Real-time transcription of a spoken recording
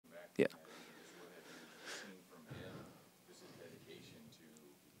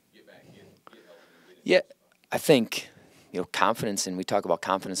Yeah, I think, confidence, and we talk about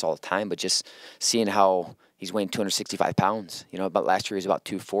confidence all the time, but just seeing how he's weighing 265 pounds. But last year he was about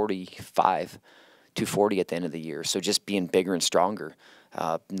 245, 240 at the end of the year. So just being bigger and stronger,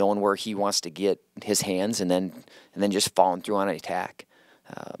 knowing where he wants to get his hands, and then just following through on an attack.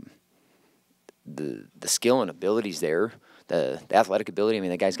 The skill and abilities there, the athletic ability. I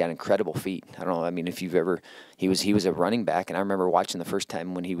mean, the guy's got incredible feet. I don't know. I mean, if you've ever, he was a running back, and I remember watching the first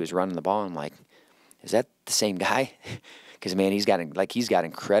time when he was running the ball. I'm like, is that the same guy? Because man, he's got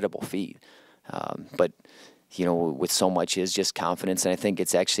incredible feet. But with so much is just confidence, and I think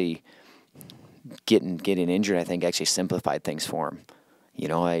it's actually getting injured. I think actually simplified things for him.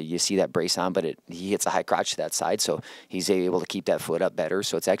 You see that brace on, but he hits a high crotch to that side, so he's able to keep that foot up better.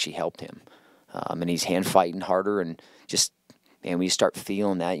 So it's actually helped him. And he's hand fighting harder, and just, man, when you start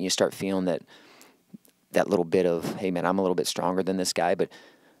feeling that, and you start feeling that little bit of, hey man, I'm a little bit stronger than this guy, but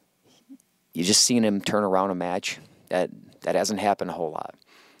you just seeing him turn around a match that hasn't happened a whole lot,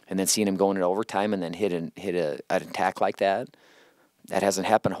 and then seeing him go into overtime and then hit an attack like that hasn't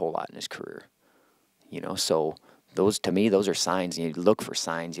happened a whole lot in his career. So those, to me, those are signs. You look for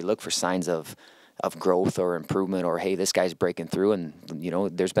signs. You look for signs of growth or improvement, or hey, this guy's breaking through. And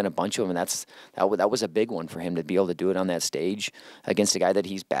there's been a bunch of them, and that was a big one for him to be able to do it on that stage against a guy that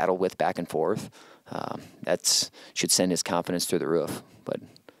he's battled with back and forth. That should send his confidence through the roof. But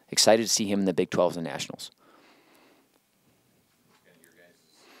excited to see him in the Big 12s and Nationals. Your guys'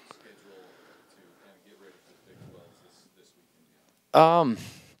 schedule to kind of get ready for the Big 12s this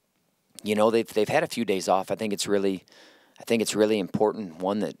weekend? They've had a few days off. I think it's really important,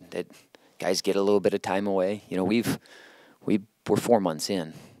 one, that guys get a little bit of time away. We're 4 months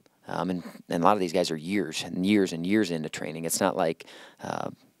in, and a lot of these guys are years and years and years into training. It's not like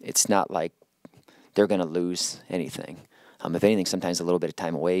they're going to lose anything. If anything, sometimes a little bit of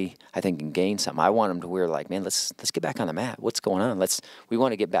time away, I think, can gain some. I want them to where, like, man, let's get back on the mat. What's going on? We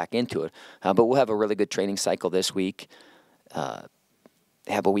want to get back into it. But we'll have a really good training cycle this week.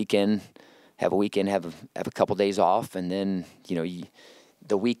 Have a weekend, have a couple days off, and then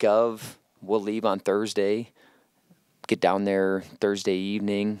the week of, we'll leave on Thursday, get down there Thursday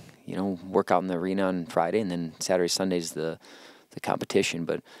evening, work out in the arena on Friday, and then Saturday, Sunday's the competition.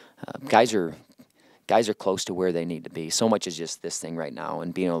 But guys are close to where they need to be. So much is just this thing right now,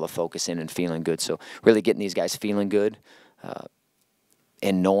 and being able to focus in and feeling good. So really getting these guys feeling good,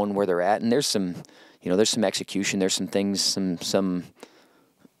 and knowing where they're at. And there's some execution. There's some things, some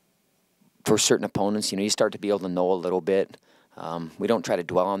for certain opponents. You start to be able to know a little bit. We don't try to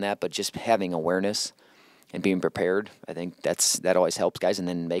dwell on that, but just having awareness and being prepared, I think that always helps guys. And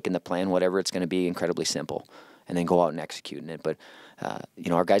then making the plan, whatever it's going to be, incredibly simple, and then go out and executing it. But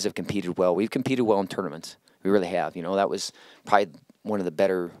our guys have competed well. We've competed well in tournaments. We really have. That was probably one of the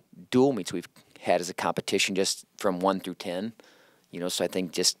better dual meets we've had as a competition, just from 1 through 10. So I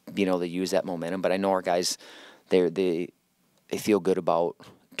think just being able to use that momentum. But I know our guys, they feel good about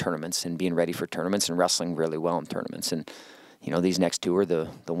tournaments and being ready for tournaments and wrestling really well in tournaments. And these next two are the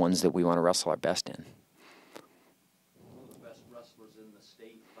ones that we want to wrestle our best in.